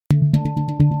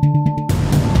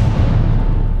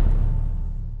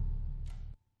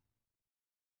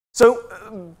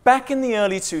Back in the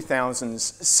early 2000s,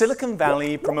 Silicon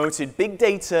Valley promoted big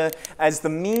data as the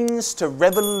means to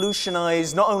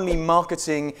revolutionize not only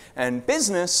marketing and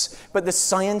business, but the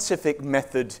scientific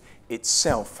method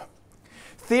itself.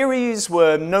 Theories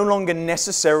were no longer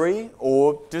necessary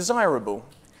or desirable.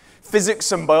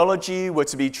 Physics and biology were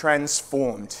to be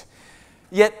transformed.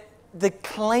 Yet, the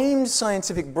claimed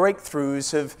scientific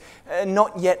breakthroughs have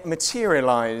not yet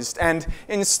materialized, and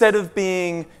instead of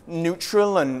being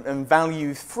neutral and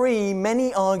value-free,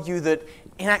 many argue that,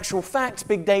 in actual fact,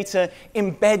 big data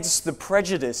embeds the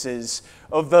prejudices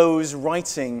of those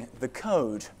writing the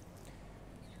code.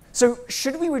 So,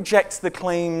 should we reject the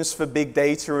claims for big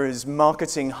data as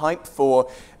marketing hype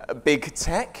for big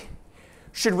tech?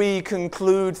 Should we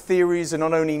conclude theories are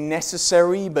not only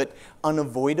necessary but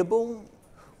unavoidable?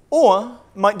 Or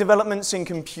might developments in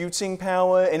computing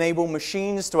power enable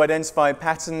machines to identify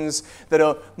patterns that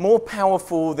are more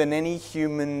powerful than any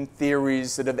human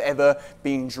theories that have ever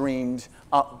been dreamed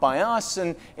up by us,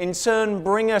 and in turn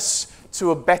bring us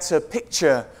to a better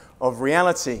picture of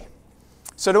reality?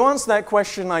 So to answer that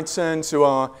question, I turn to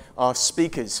our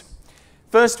speakers.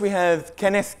 First, we have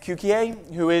Kenneth Cukier,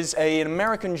 who is an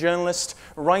American journalist,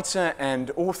 writer,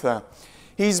 and author.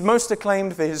 He's most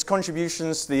acclaimed for his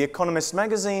contributions to The Economist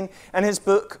magazine and his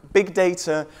book, Big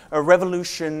Data, A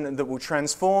Revolution That Will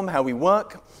Transform How We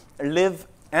Work, Live,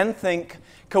 and Think,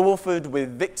 co-authored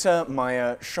with Victor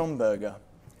Meyer-Schomburger.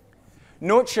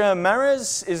 Noortje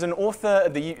Mares is an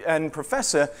author and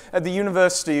professor at the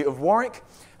University of Warwick.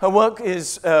 Her work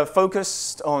is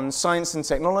focused on science and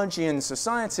technology and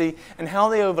society and how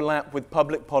they overlap with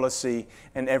public policy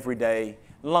and everyday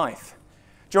life.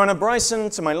 Joanna Bryson,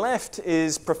 to my left,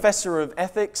 is Professor of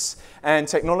Ethics and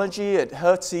Technology at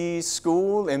Hertie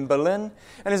School in Berlin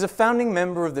and is a founding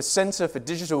member of the Center for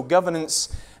Digital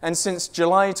Governance. And since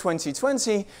July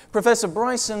 2020, Professor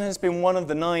Bryson has been one of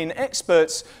the 9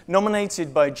 experts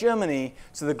nominated by Germany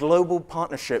to the Global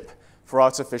Partnership for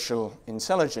Artificial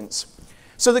Intelligence.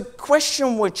 So the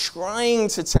question we're trying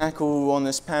to tackle on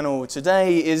this panel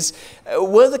today is,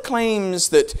 were the claims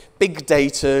that big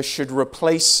data should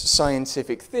replace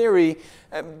scientific theory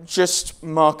just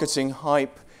marketing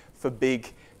hype for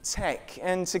big tech?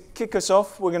 And to kick us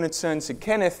off, we're going to turn to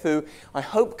Kenneth, who I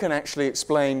hope can actually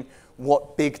explain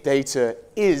what big data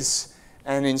is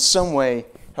and in some way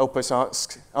help us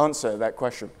answer that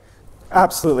question.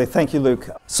 Absolutely. Thank you, Luke.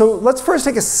 So let's first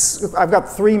take I've got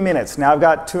 3 minutes. Now I've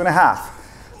got 2.5.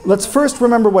 Let's first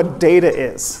remember what data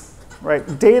is, right?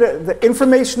 Data, the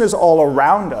information is all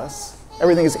around us.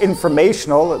 Everything is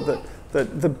informational.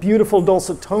 The beautiful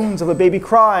dulcet tones of a baby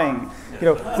crying,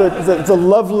 the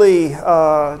lovely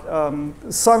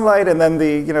sunlight, and then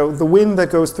the wind that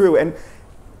goes through. And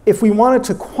if we wanted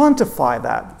to quantify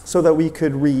that so that we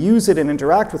could reuse it and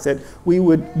interact with it, we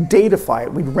would datafy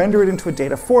it. We'd render it into a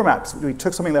data format. So we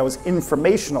took something that was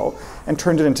informational and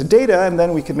turned it into data, and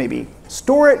then we could maybe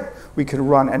store it. We could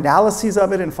run analyses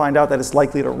of it and find out that it's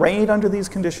likely to rain under these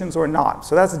conditions or not.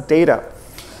 So that's data.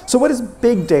 So what is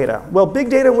big data? Well, big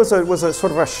data was a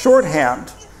sort of a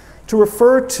shorthand to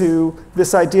refer to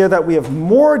this idea that we have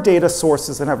more data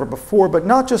sources than ever before, but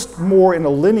not just more in a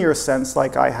linear sense,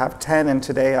 like I have 10 and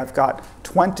today I've got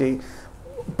 20,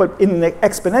 but in the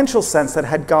exponential sense that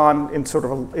had gone in sort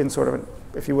of,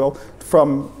 if you will,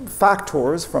 from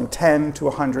factors, from 10 to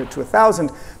 100 to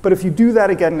 1,000. But if you do that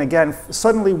again and again,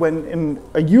 suddenly when in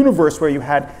a universe where you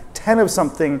had 10 of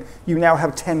something, you now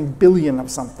have 10 billion of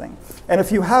something. And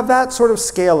if you have that sort of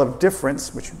scale of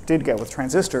difference, which you did get with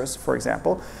transistors, for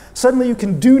example, suddenly you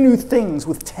can do new things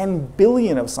with 10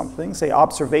 billion of something, say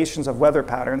observations of weather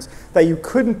patterns, that you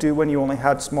couldn't do when you only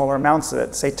had smaller amounts of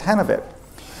it, say 10 of it.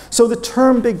 So the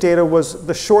term big data was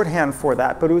the shorthand for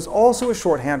that, but it was also a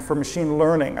shorthand for machine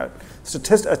learning, a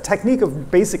technique of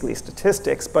basically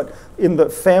statistics, but in the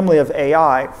family of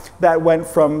AI that went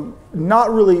from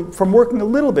from working a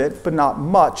little bit, but not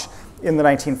much, in the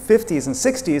 1950s and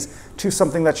 60s to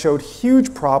something that showed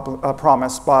huge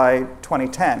promise by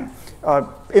 2010.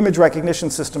 Image recognition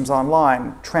systems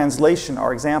online, translation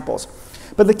are examples.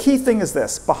 But the key thing is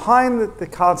this. Behind the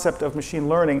concept of machine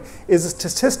learning is a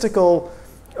statistical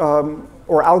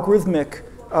or algorithmic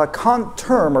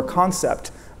term or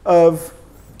concept of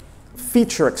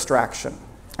feature extraction.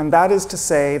 And that is to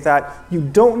say that you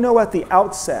don't know at the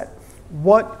outset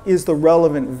what is the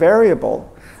relevant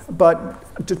variable,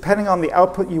 but depending on the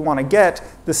output you want to get,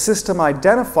 the system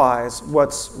identifies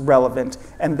what's relevant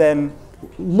and then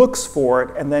looks for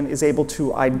it and then is able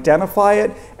to identify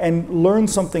it and learn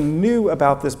something new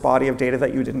about this body of data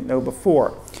that you didn't know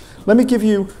before. Let me give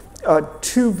you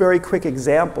 2 very quick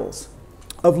examples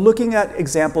of looking at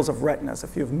examples of retinas.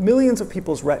 If you have millions of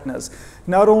people's retinas,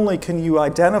 not only can you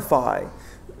identify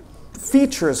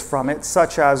features from it,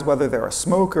 such as whether they're a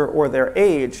smoker or their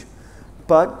age,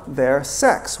 but their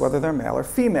sex, whether they're male or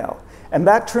female. And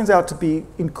that turns out to be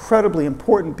incredibly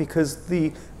important because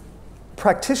the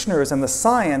practitioners and the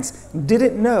science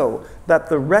didn't know that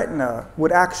the retina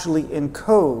would actually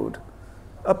encode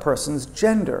a person's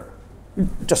gender.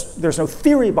 There's no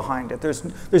theory behind it.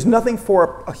 There's nothing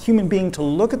for a human being to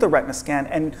look at the retina scan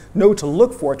and know to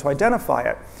look for to identify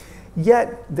it.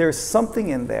 Yet there's something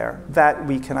in there that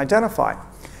we can identify.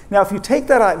 Now, if you take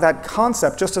that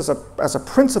concept just as a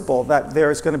principle, that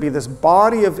there's going to be this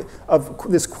body of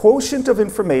this quotient of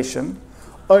information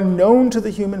unknown to the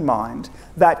human mind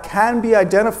that can be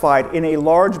identified in a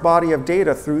large body of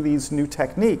data through these new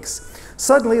techniques,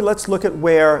 suddenly let's look at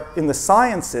where in the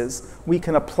sciences we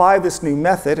can apply this new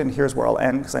method, and here's where I'll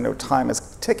end because I know time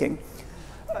is ticking.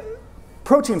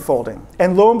 Protein folding.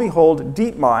 And lo and behold,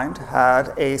 DeepMind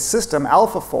had a system,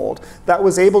 AlphaFold, that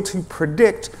was able to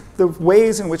predict the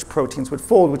ways in which proteins would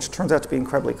fold, which turns out to be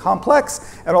incredibly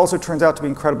complex and also turns out to be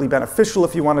incredibly beneficial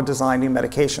if you want to design new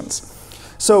medications.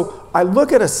 So I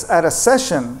look at a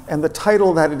session, and the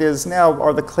title that it is now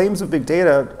are the claims of big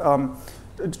data,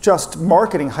 just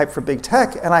marketing hype for big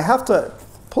tech, and I have to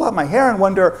pull out my hair and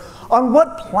wonder, on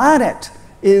what planet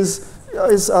is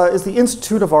the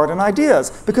Institute of Art and Ideas?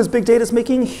 Because big data is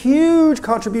making huge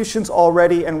contributions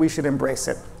already, and we should embrace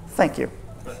it. Thank you.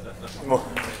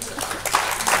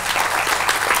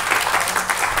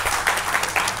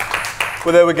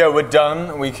 Well, there we go. We're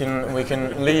done. We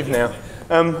can leave now.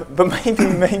 But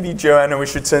maybe Joanna, we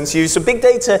should turn to you. So, big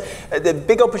data, the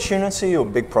big opportunity or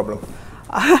big problem?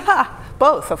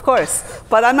 Both, of course.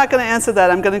 But I'm not going to answer that.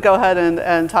 I'm going to go ahead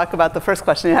and talk about the first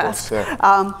question you asked. Yeah.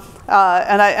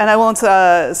 And I won't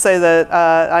say that,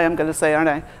 I am going to say, aren't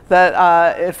I,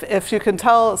 that if you can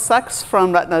tell sex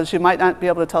from retinas, you might not be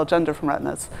able to tell gender from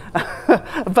retinas.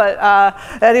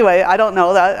 But anyway, I don't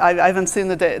know that. I haven't seen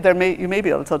the data. You may be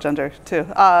able to tell gender, too.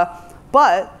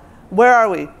 But where are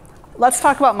we? Let's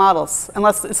talk about models.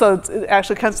 So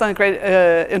actually, Ken's done a great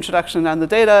introduction on the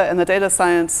data and the data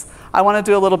science. I want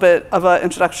to do a little bit of an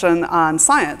introduction on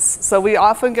science. So we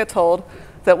often get told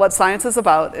that what science is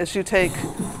about is you take,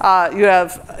 you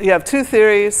have two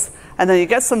theories, and then you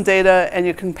get some data, and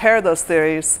you compare those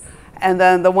theories, and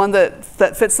then the one that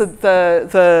fits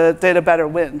the data better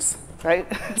wins, right?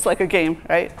 It's like a game,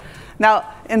 right?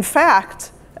 Now, in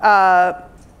fact,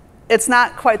 it's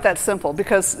not quite that simple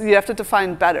because you have to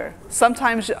define better.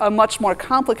 Sometimes a much more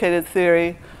complicated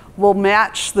theory will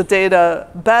match the data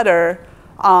better,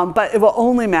 but it will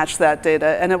only match that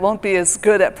data, and it won't be as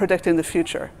good at predicting the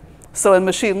future. So in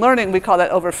machine learning, we call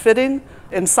that overfitting.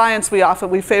 In science,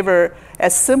 we favor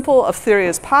as simple a theory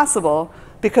as possible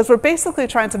because we're basically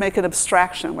trying to make an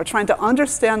abstraction. We're trying to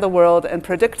understand the world and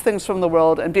predict things from the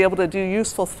world and be able to do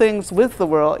useful things with the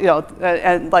world,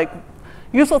 and like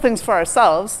useful things for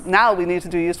ourselves. Now we need to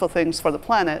do useful things for the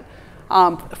planet,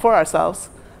 for ourselves.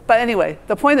 But anyway,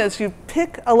 the point is you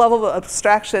pick a level of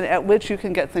abstraction at which you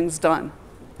can get things done.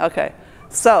 Okay,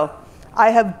 so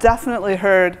I have definitely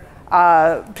heard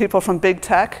people from big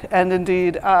tech, and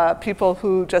indeed people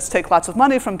who just take lots of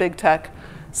money from big tech,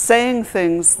 saying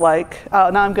things like,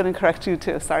 now I'm going to correct you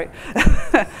too, sorry.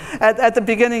 At the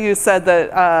beginning you said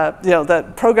that,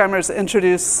 that programmers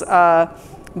introduce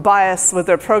bias with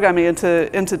their programming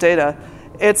into data.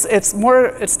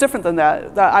 It's different than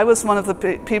that. I was one of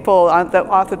the people that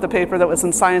authored the paper that was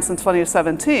in Science in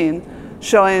 2017,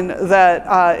 showing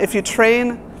that if you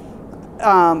train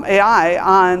AI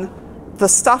on the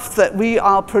stuff that we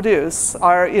all produce,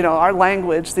 our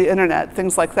language, the internet,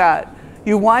 things like that,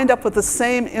 you wind up with the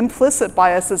same implicit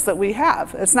biases that we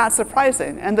have. It's not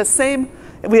surprising. And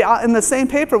in the same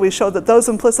paper, we showed that those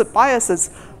implicit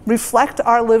biases reflect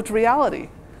our lived reality.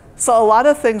 So a lot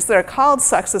of things that are called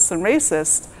sexist and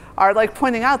racist are like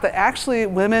pointing out that actually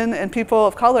women and people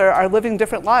of color are living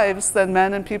different lives than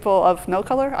men and people of no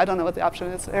color. I don't know what the option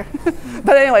is there.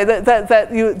 But anyway,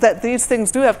 that these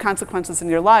things do have consequences in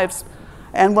your lives.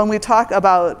 And when we talk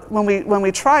about, when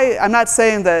we try, I'm not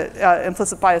saying that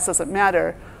implicit bias doesn't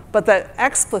matter, but that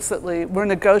explicitly we're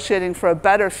negotiating for a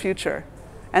better future.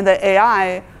 And that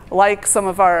AI, like some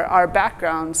of our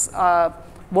backgrounds,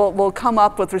 will come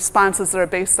up with responses that are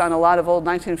based on a lot of old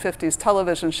 1950s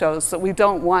television shows that we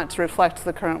don't want to reflect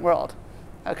the current world.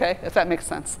 Okay, if that makes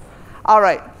sense. All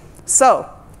right, so.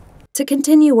 To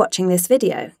continue watching this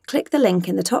video, click the link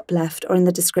in the top left or in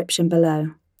the description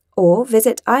below. Or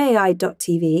visit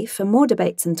iai.tv for more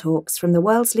debates and talks from the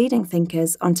world's leading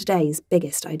thinkers on today's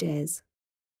biggest ideas.